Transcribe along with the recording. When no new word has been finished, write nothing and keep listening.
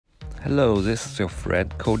Hello, this is your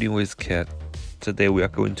friend Coding with Cat. Today we are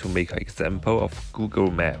going to make an example of Google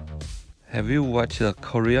Map. Have you watched the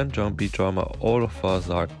Korean zombie drama All of Us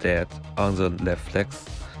Are Dead on the Netflix?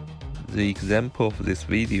 The example of this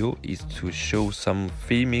video is to show some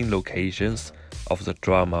filming locations of the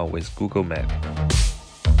drama with Google Map.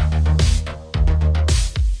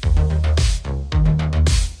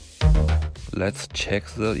 Let's check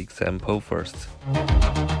the example first.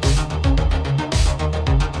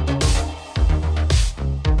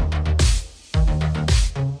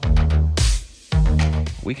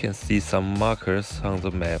 We can see some markers on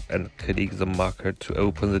the map and click the marker to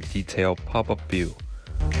open the detailed pop-up view.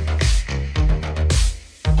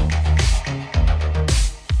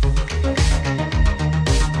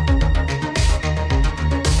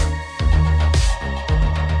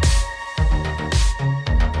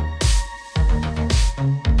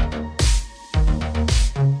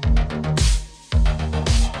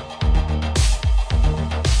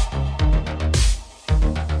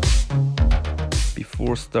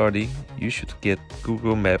 Before starting, you should get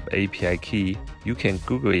Google Map API key. You can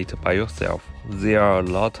Google it by yourself. There are a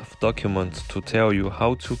lot of documents to tell you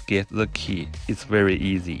how to get the key. It's very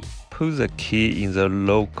easy. Put the key in the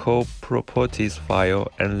local properties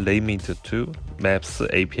file and name it to Maps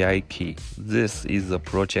API key. This is the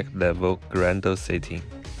project level Gradle setting.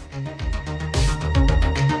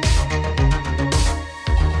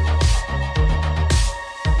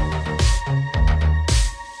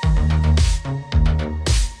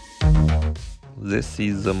 This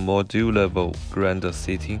is the module level Gradle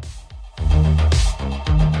setting.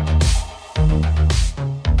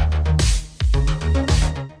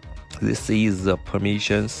 This is the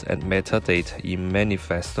permissions and metadata in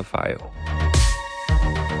manifest file.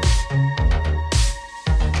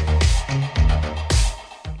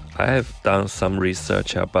 I have done some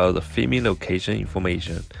research about the filming location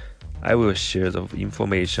information. I will share the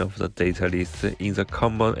information of the data list in the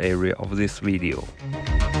comment area of this video.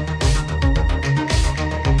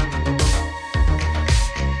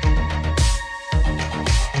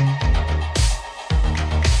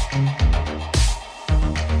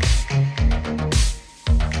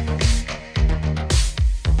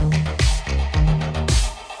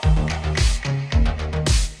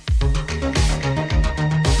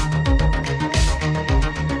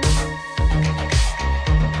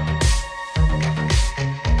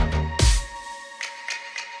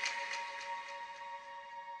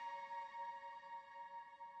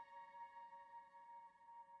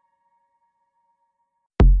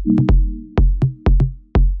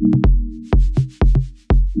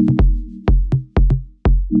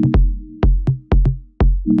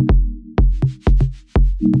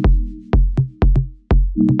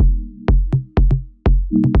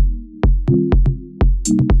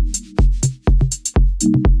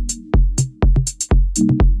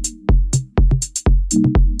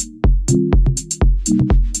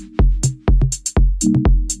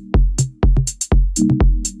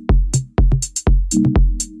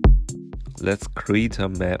 Let's create a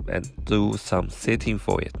map and do some setting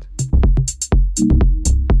for it.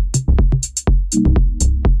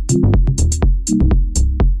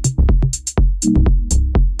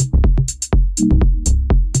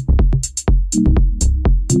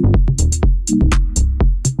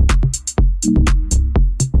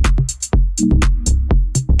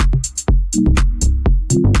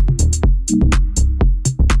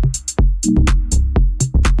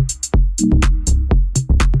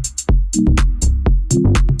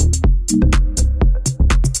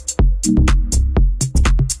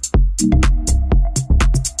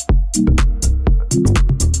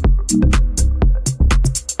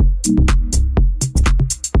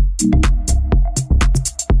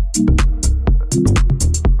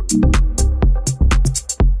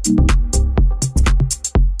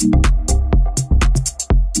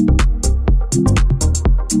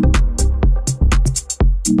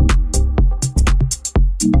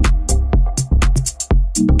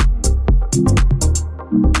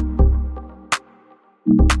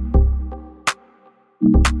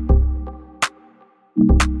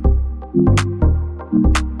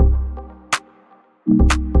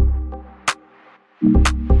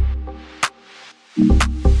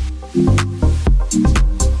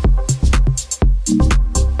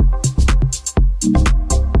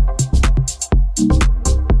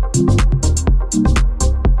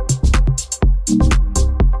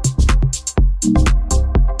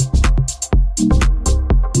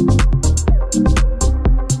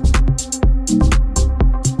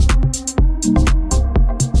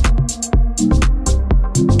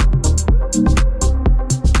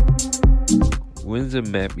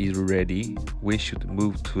 map is ready, we should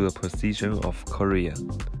move to the position of Korea.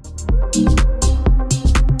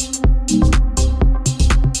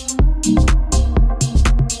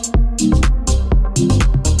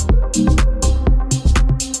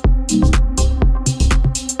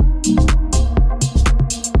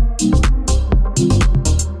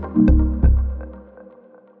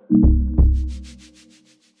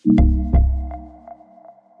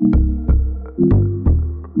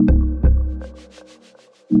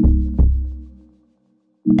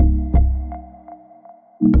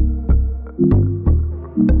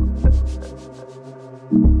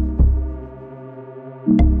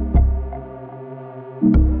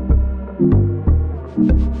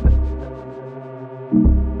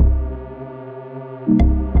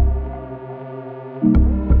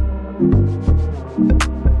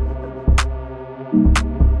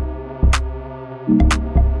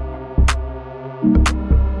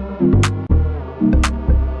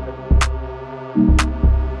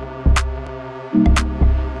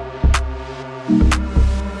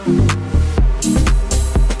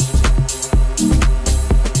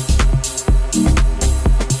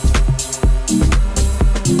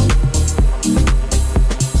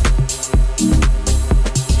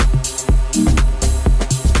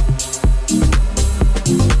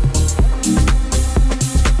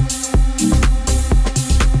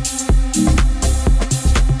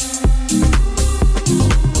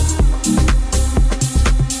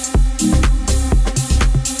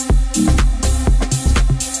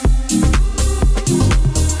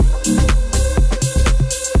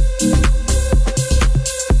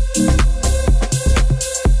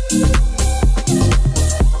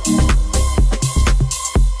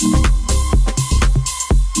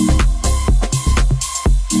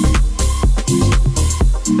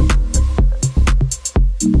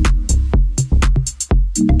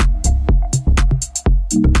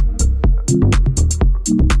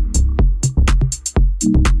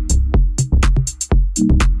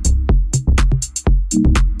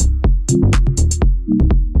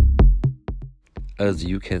 As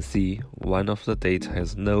you can see, one of the data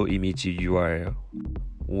has no image URL.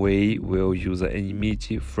 We will use an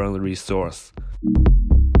image from the resource.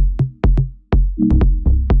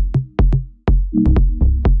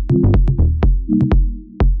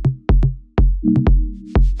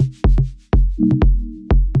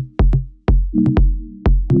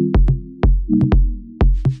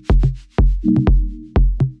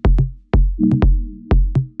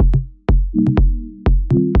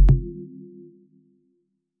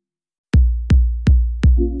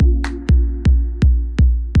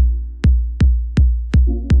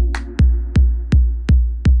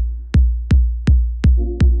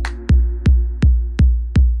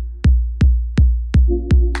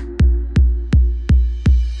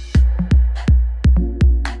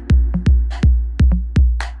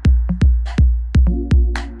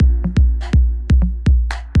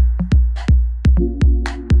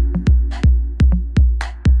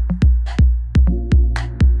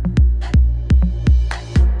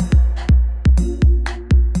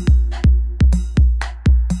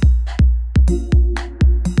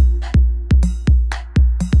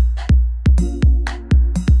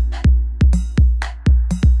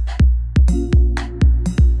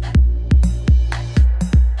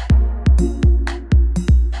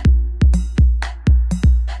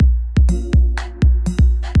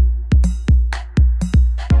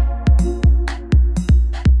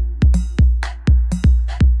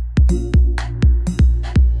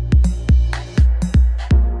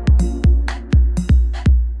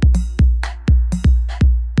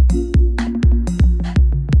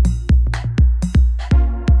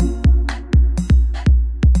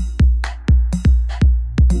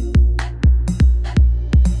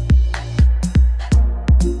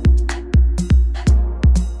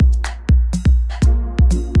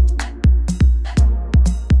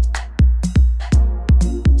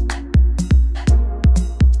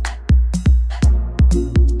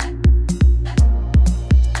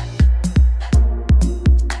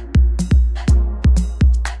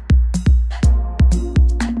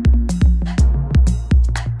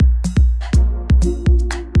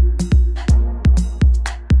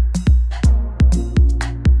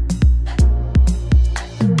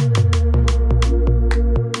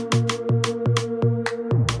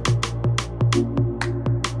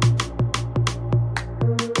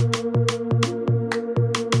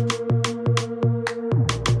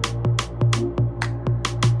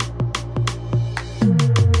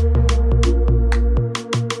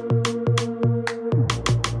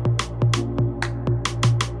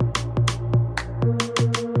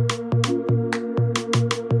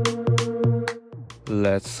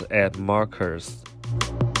 add markers.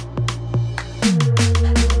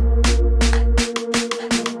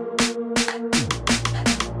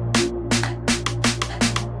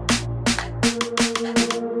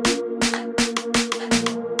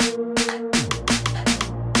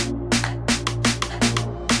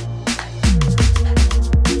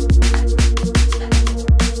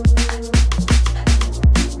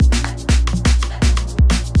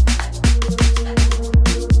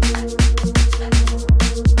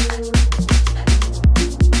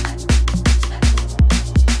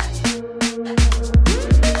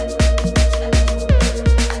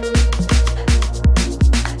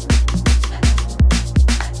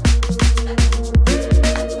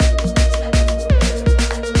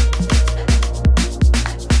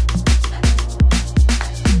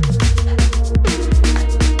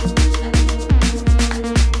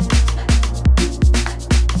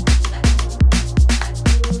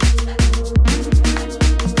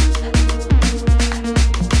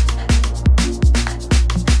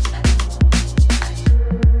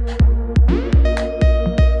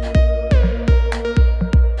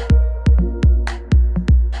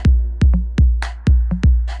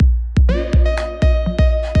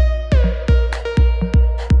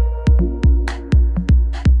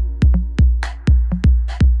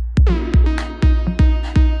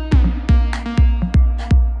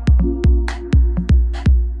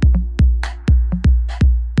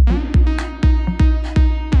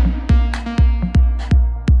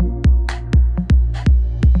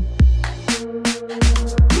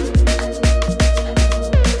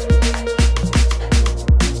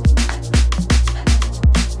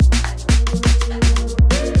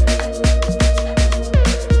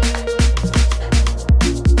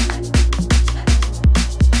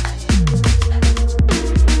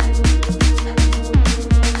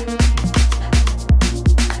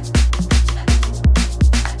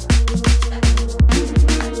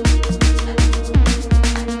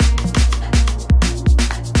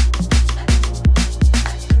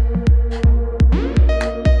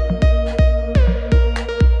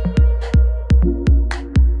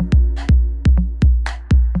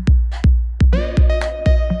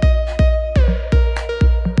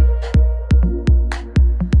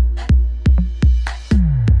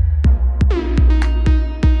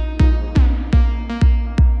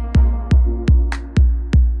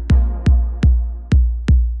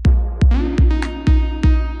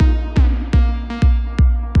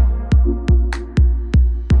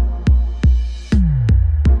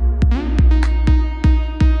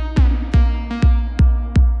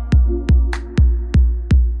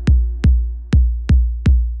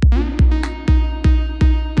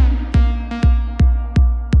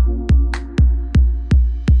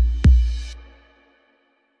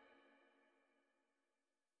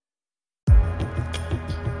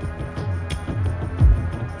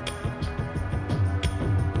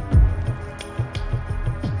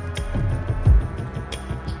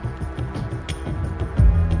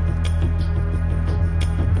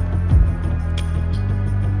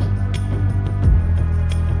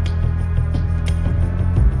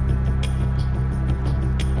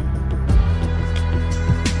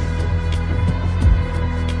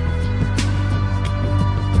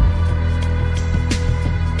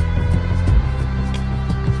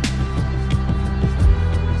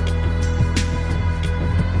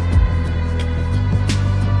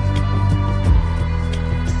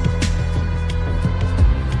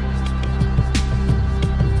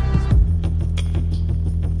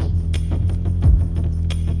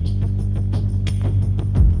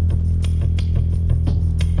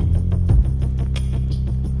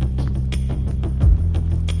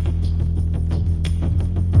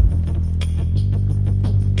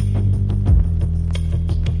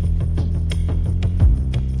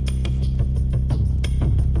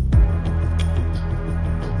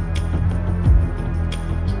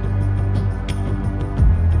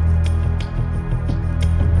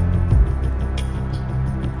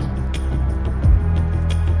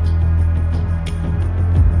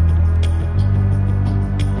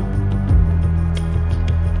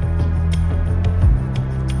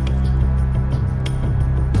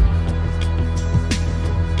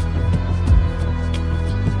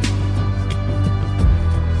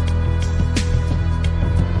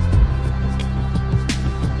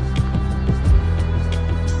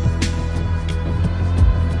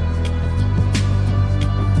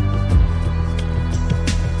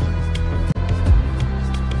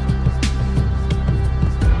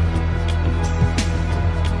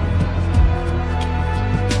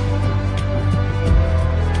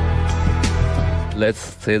 Let's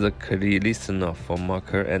set the click listener for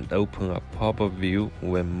marker and open a pop-up view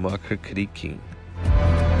when marker clicking.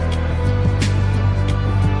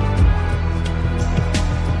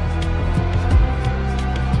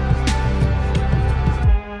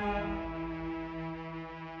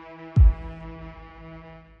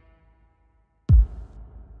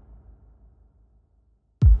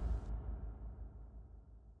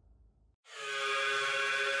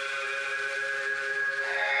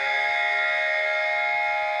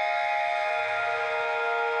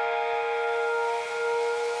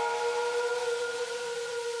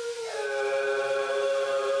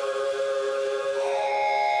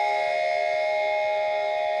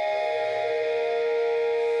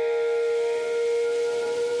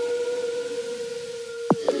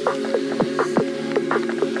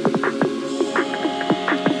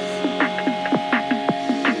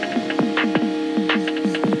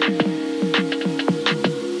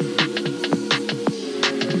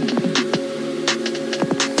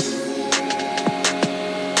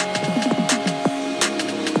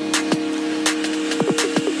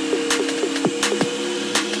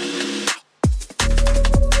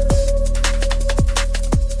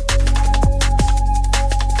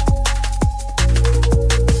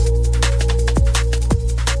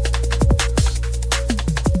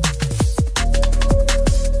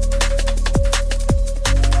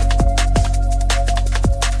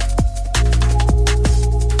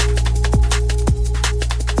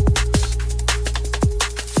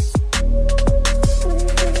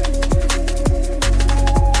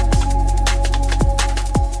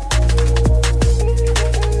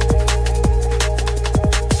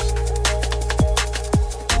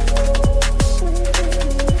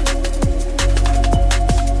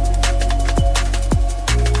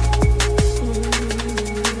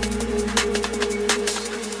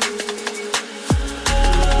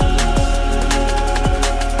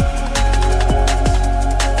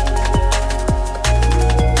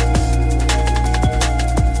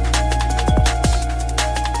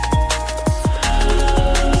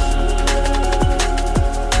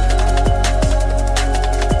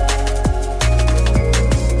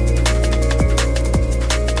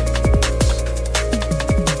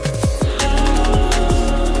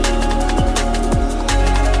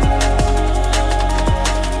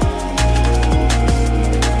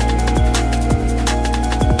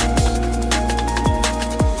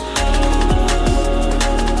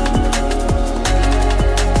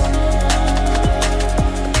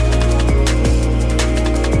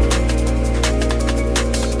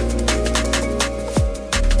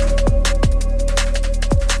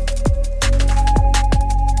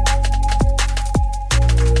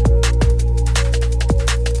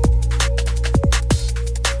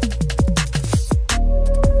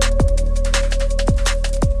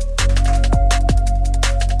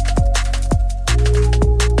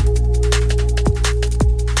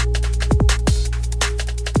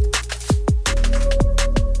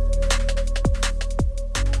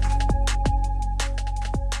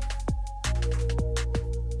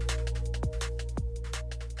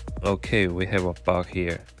 Okay, we have a bug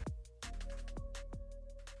here.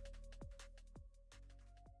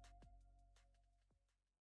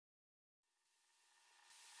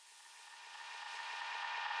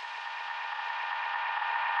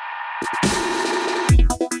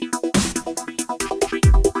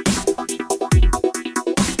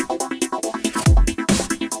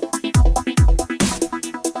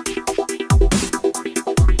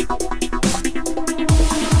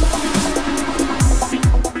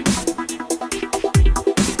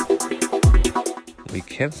 We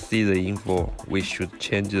can't see the info. We should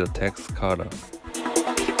change the text color.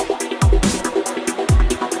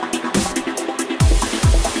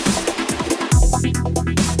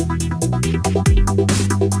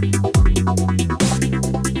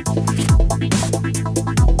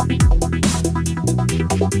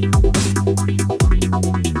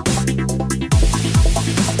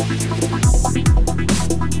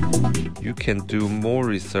 You can do more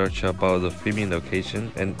research about the filming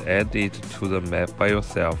location and add it to the map by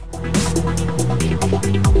yourself.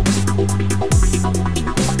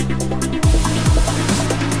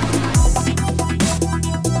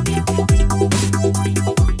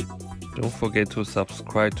 Don't forget to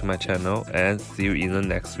subscribe to my channel and see you in the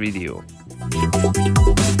next video.